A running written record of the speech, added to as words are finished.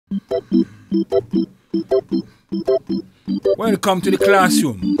Welcome to the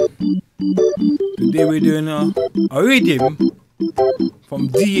classroom. Today we're doing a rhythm from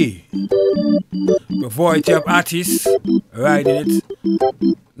DA. The variety of artists riding it.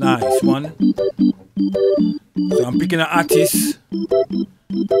 Nice one. So I'm picking an artist.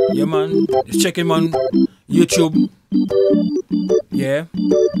 Yeah man, just check him on YouTube. Yeah.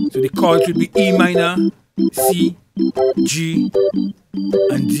 So the chords would be E minor, C, G,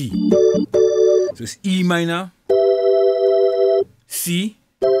 and D. So it's E minor, C,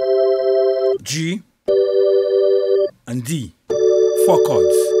 G, and D. 4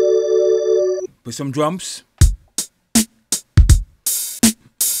 chords. Put some drums.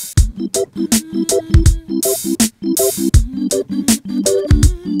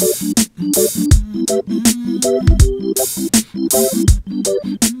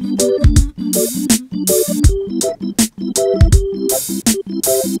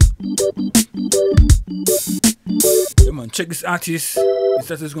 Yeah man, check this artist.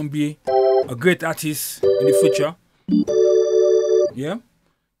 This artist is gonna be a great artist in the future. Yeah,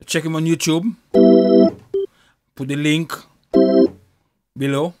 check him on YouTube. Put the link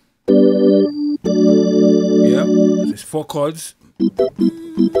below. Yeah, there's 4 chords.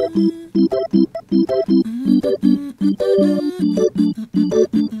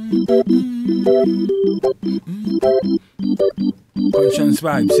 Conscience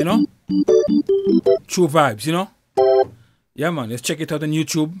vibes, you know? True vibes, you know? Yeah man, let's check it out on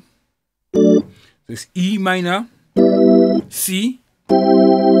YouTube. There's E minor, C,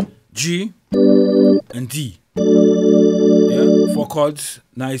 G, and D. Yeah, 4 chords,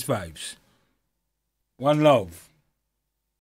 nice vibes. One love.